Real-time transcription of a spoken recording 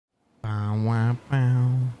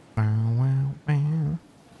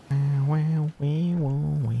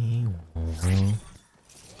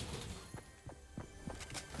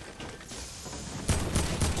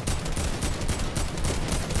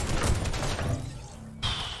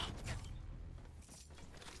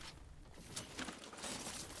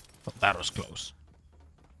That was close.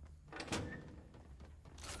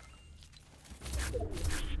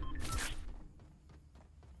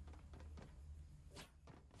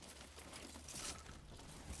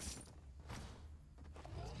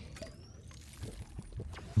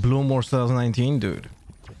 Bloom Wars 2019, dude.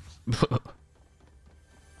 If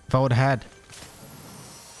I would have had,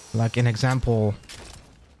 like, an example,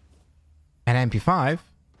 an MP5.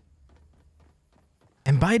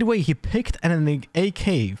 And by the way, he picked an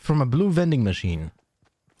AK from a blue vending machine.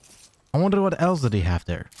 I wonder what else did he have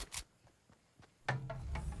there.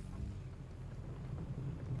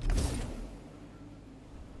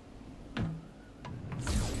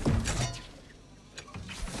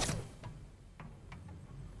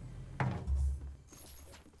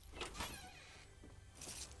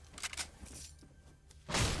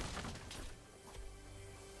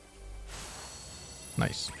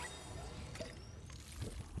 Nice.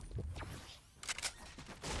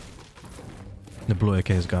 The blue AK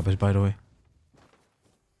is garbage, by the way.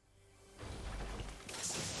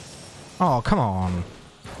 Oh, come on.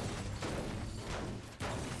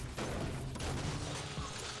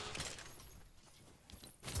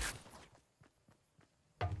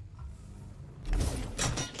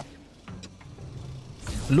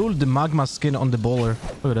 Lol, the magma skin on the bowler.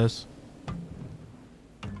 Look at this.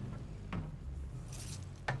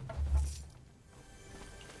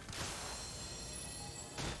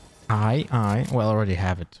 Well, I already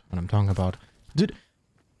have it. What I'm talking about. Dude.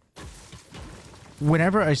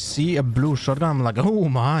 Whenever I see a blue shotgun, I'm like, oh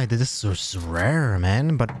my, this is so rare,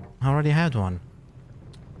 man. But I already had one.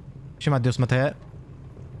 Siema, Dios Mate.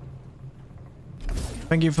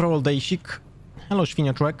 Thank you for all day, chic. Hello,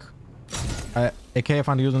 Świniaczek. AK, I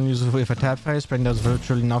found you don't use it with a tab face, but does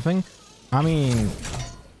virtually nothing. I mean,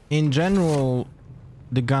 in general,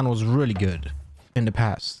 the gun was really good in the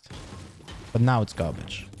past. But now it's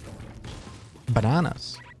garbage.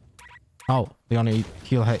 Bananas. Oh, they only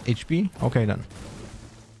heal HP? Okay then.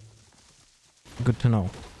 Good to know.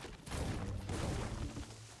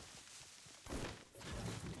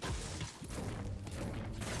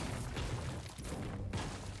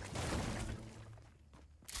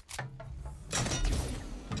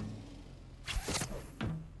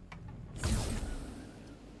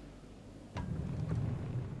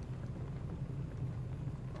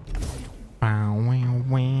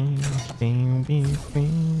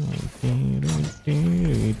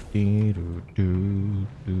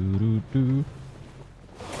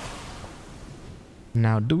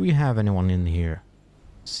 Now, do we have anyone in here?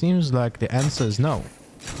 Seems like the answer is no.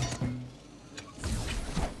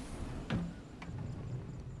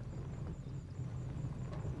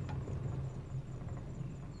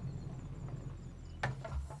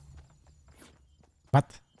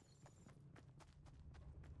 What?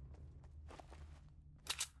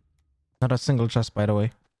 Not a single chest, by the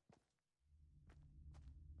way.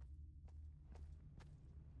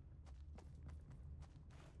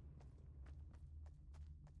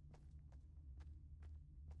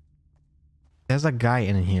 There's a guy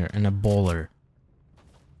in here in a bowler.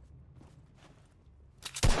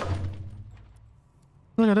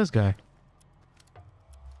 Look at this guy.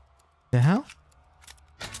 The hell?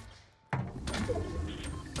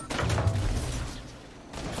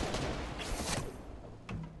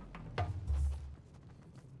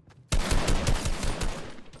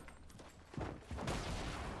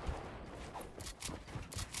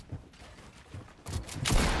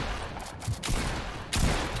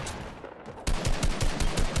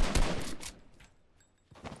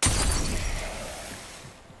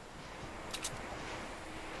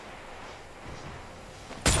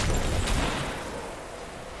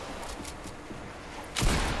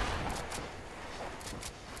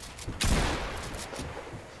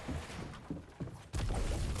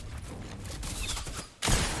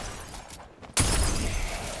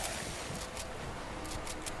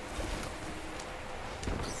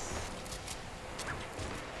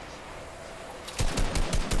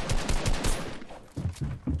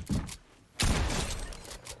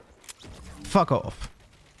 Fuck off.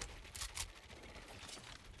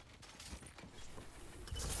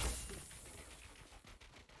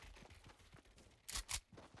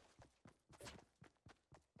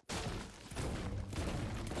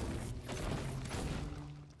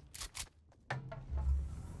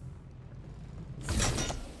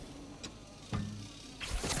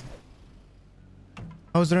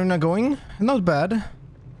 How's the arena going? Not bad,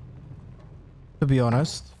 to be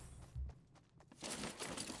honest.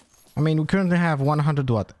 I mean, we currently have 100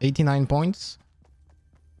 what? 89 points,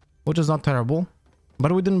 which is not terrible.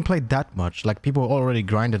 But we didn't play that much. Like, people already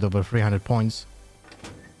grinded over 300 points.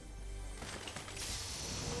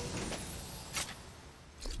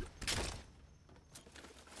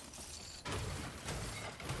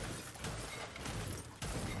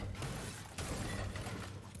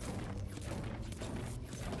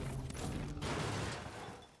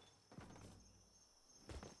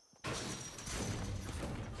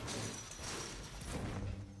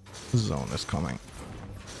 Zone is coming.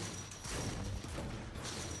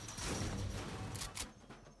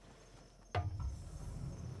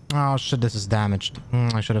 Oh shit, this is damaged.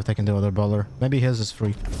 I should have taken the other brawler. Maybe his is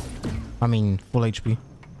free. I mean, full HP.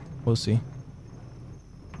 We'll see.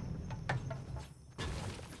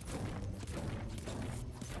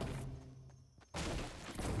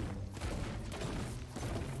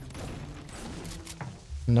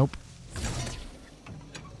 Nope.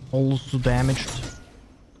 Also damaged.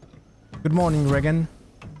 Good morning, Regan.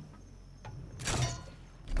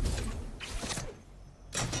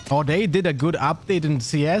 Oh, they did a good update in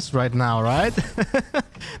CS right now, right?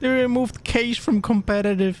 They removed cache from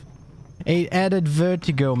competitive. It added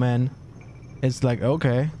vertigo, man. It's like,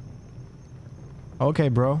 okay. Okay,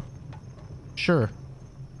 bro. Sure.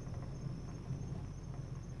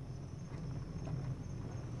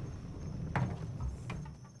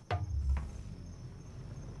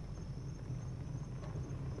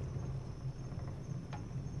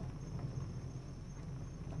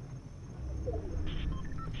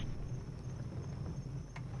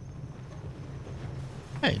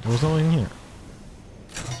 Hey, there was no one in here.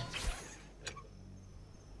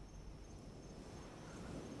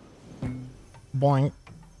 Boing.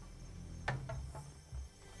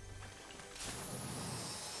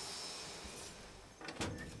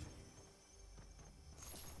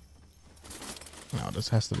 No, this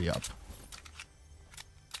has to be up.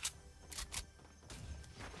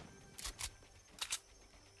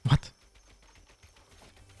 What?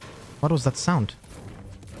 What was that sound?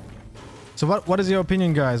 So what is your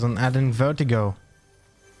opinion, guys, on adding vertigo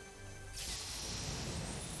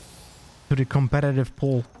to the competitive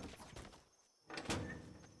pool?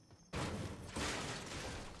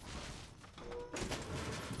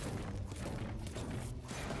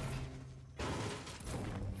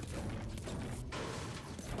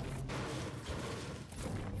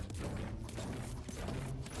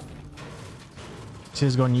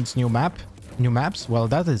 CSGO needs new map? New maps? Well,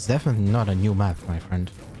 that is definitely not a new map, my friend.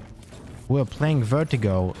 We're playing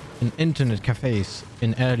Vertigo in internet cafes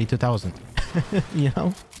in early 2000. You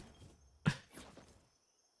know?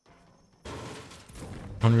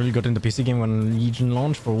 I really got into PC game when Legion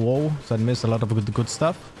launched for WoW, so I missed a lot of good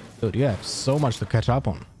stuff. Dude, you have so much to catch up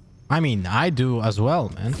on. I mean, I do as well,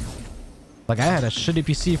 man. Like, I had a shitty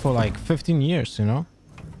PC for like 15 years, you know?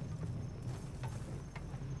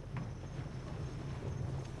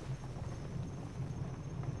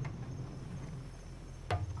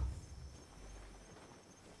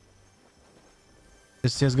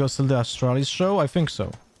 Is CSGO still the Astralis show? I think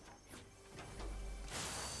so.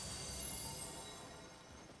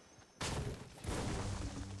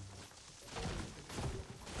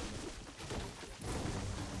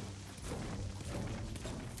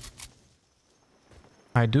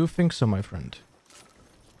 I do think so, my friend.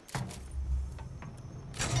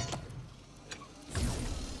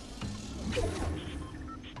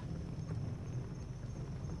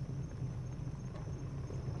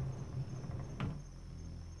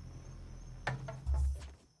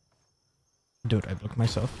 Dude, I blocked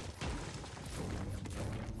myself.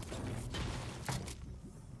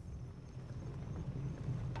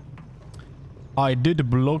 I did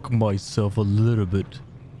block myself a little bit.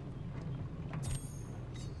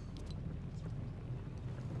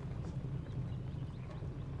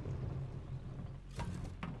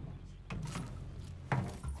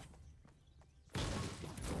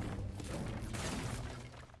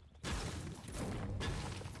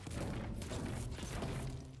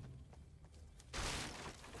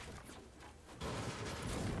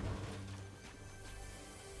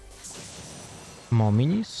 More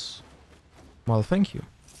minis? Well, thank you.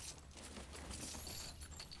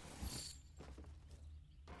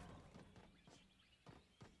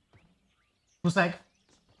 Pusek,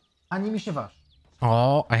 ani mi się waż.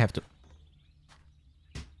 Oh, I have to.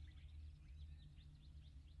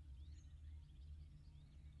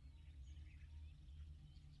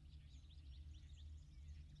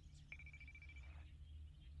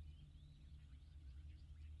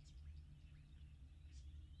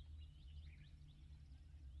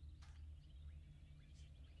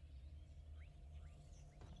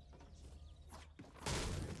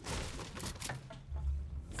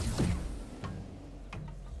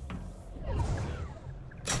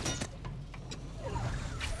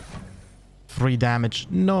 3 damage.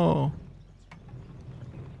 No.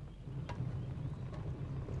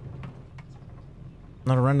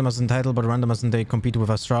 Not random as in title, but random as in they compete with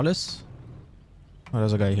Astralis. Oh,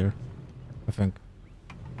 there's a guy here, I think.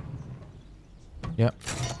 Yep.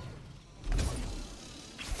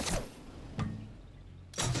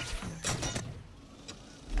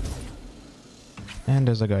 And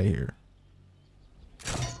there's a guy here.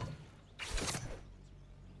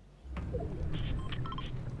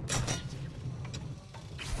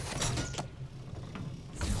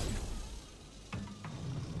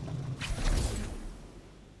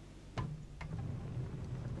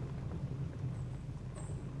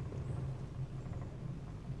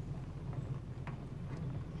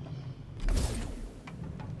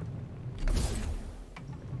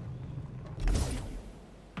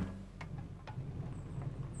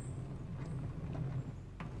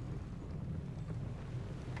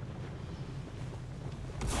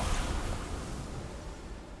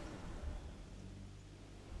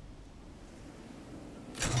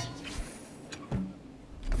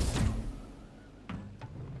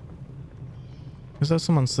 Is there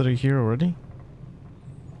someone sitting here already?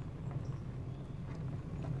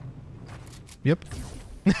 Yep.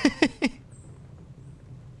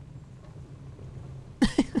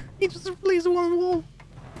 He just replaced one wall.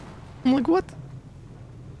 I'm like, what?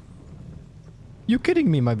 You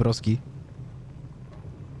kidding me, my broski?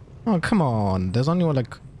 Oh, come on. There's only one,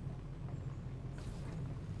 like...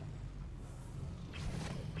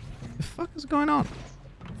 The fuck is going on?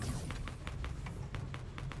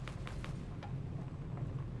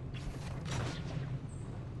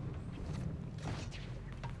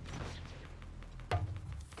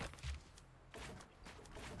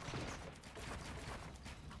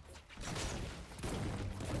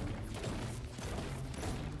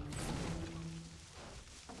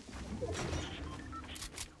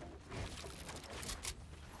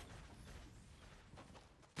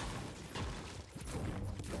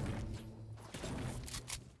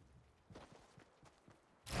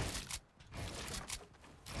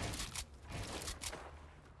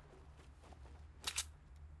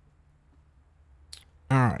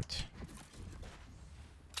 Alright.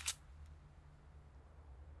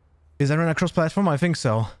 Is everyone across platform? I think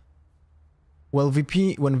so. Well,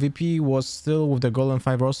 when VP was still with the Golden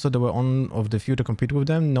 5 roster, they were on of the few to compete with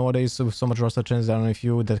them. Nowadays, with so much roster change, there are only a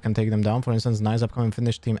few that can take them down. For instance, nice upcoming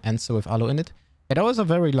Finnish team Ensa with Alu in it. Yeah, that was a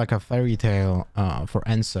very, like, a fairy tale for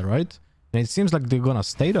Ensa, right? And it seems like they're gonna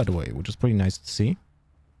stay that way, which is pretty nice to see.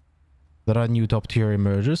 There are new top tier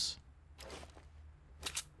emerges.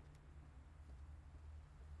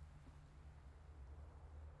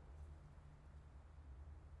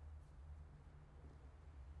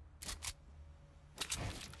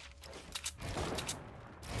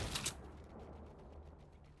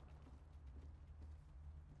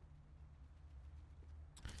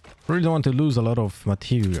 Really don't want to lose a lot of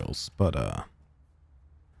materials, but I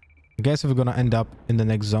guess if we're gonna end up in the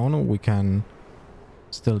next zone, we can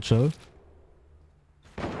still chill.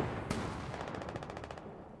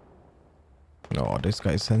 Oh, this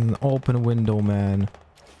guy's an open window, man.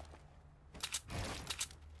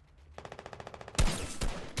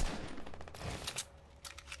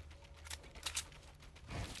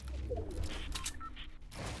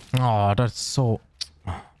 Oh, that's so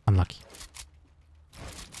unlucky.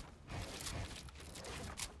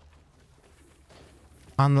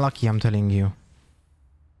 Unlucky, I'm telling you.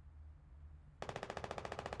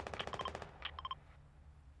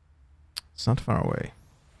 It's not far away.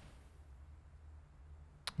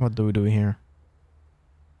 What do we do here?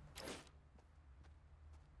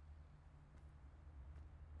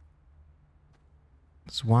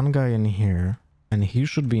 There's one guy in here, and he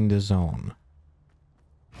should be in the zone.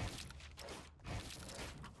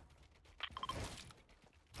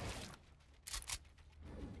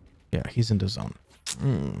 Yeah, he's in the zone.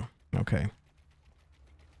 Okay.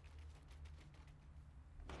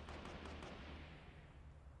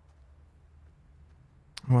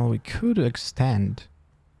 Well, we could extend.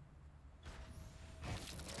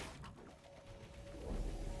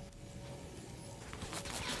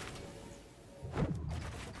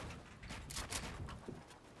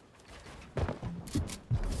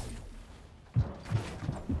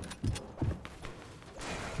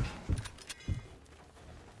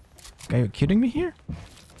 Are you kidding me here?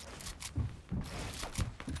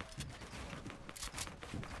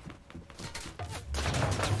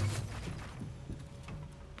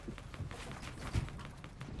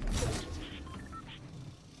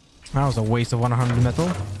 That was a waste of 100 metal.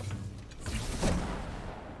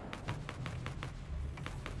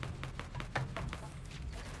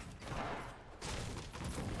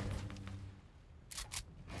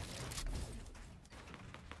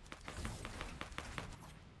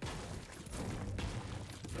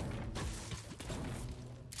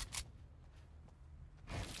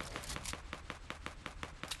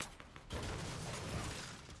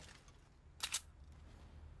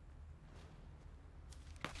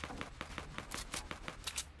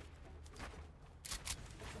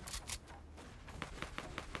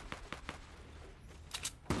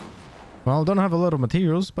 Well, don't have a lot of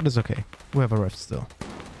materials, but it's okay. We have a rift still.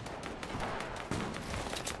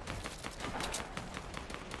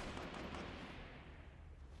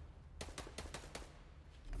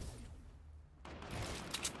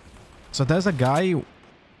 So there's a guy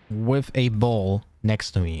with a ball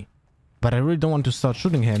next to me. But I really don't want to start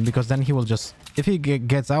shooting him because then he will just... If he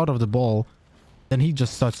gets out of the ball, then he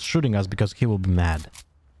just starts shooting us because he will be mad.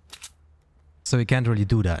 So we can't really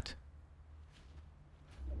do that.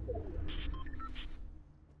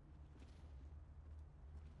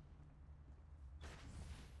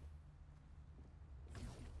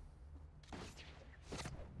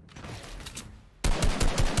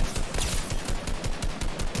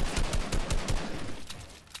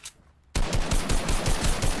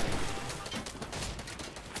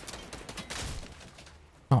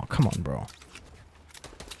 Oh, come on, bro.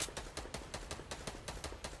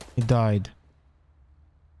 He died.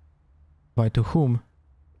 By to whom?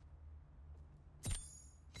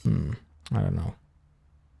 I don't know.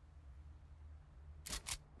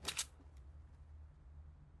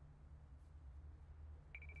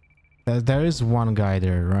 There is one guy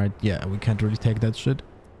there, right? Yeah, we can't really take that shit.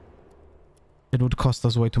 It would cost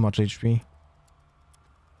us way too much HP.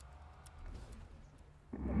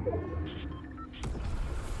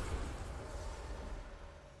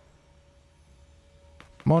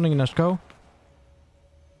 Morning, Nashko.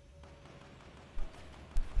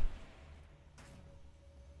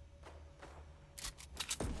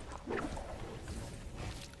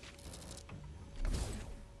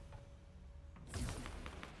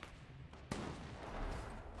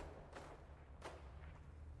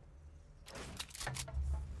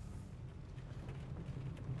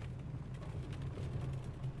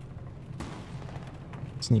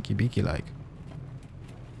 Sneaky beaky like.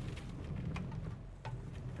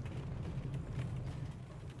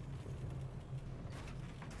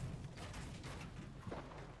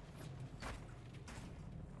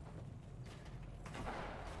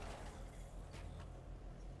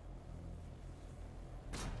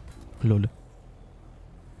 Lol.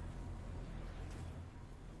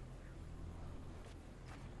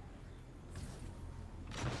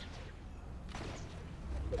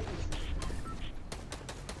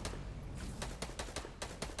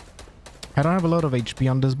 I don't have a lot of HP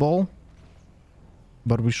on this ball,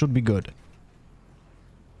 but we should be good.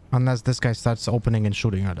 Unless this guy starts opening and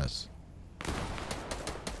shooting at us.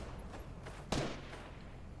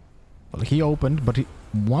 Well, he opened, but he...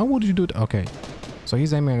 Why would you do that? Okay. So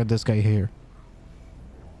he's aiming at this guy here.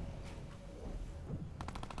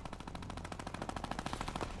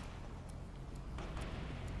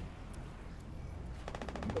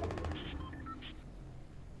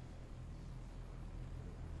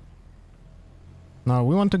 Now,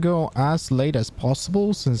 we want to go as late as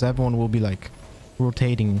possible, since everyone will be, like,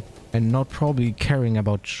 rotating and not probably caring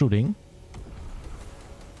about shooting.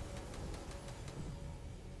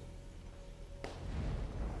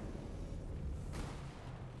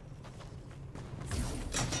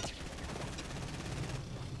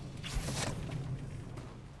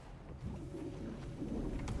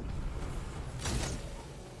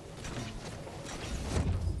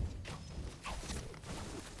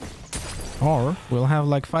 Or we'll have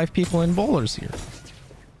like 5 people in bowlers here,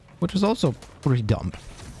 which is also pretty dumb.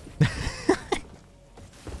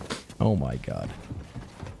 Oh my god.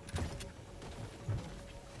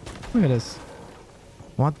 Look at this.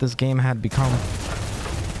 What this game had become.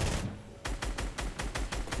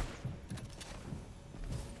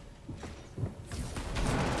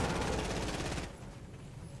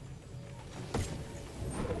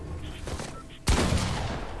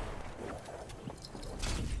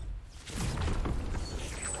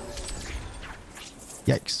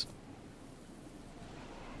 Yikes.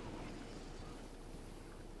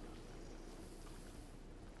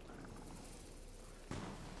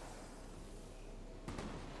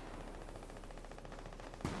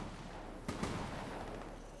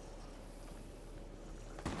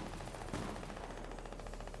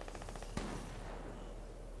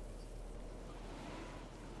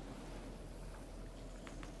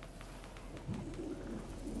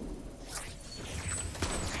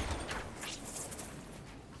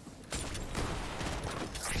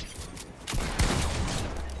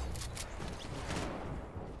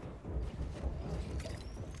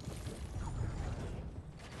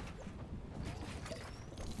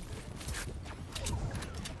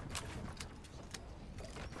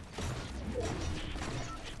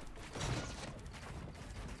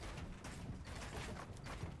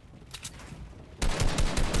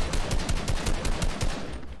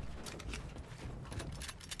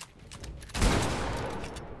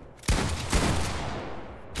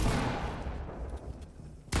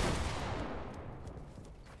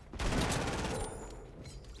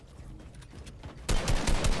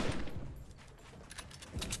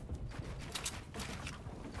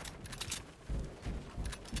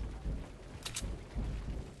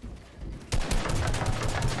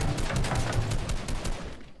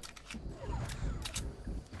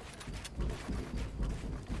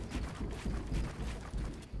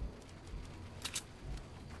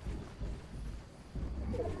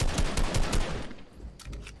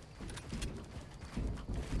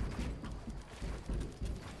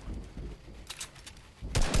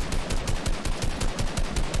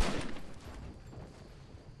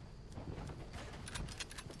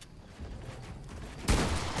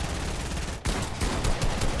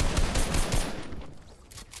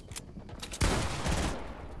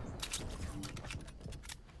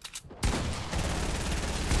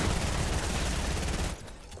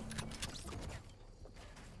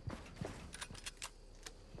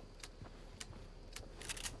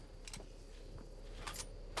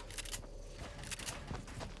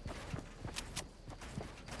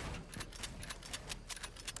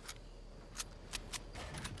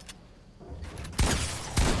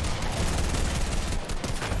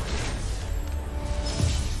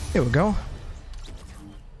 Here we go.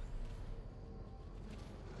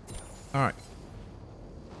 All right.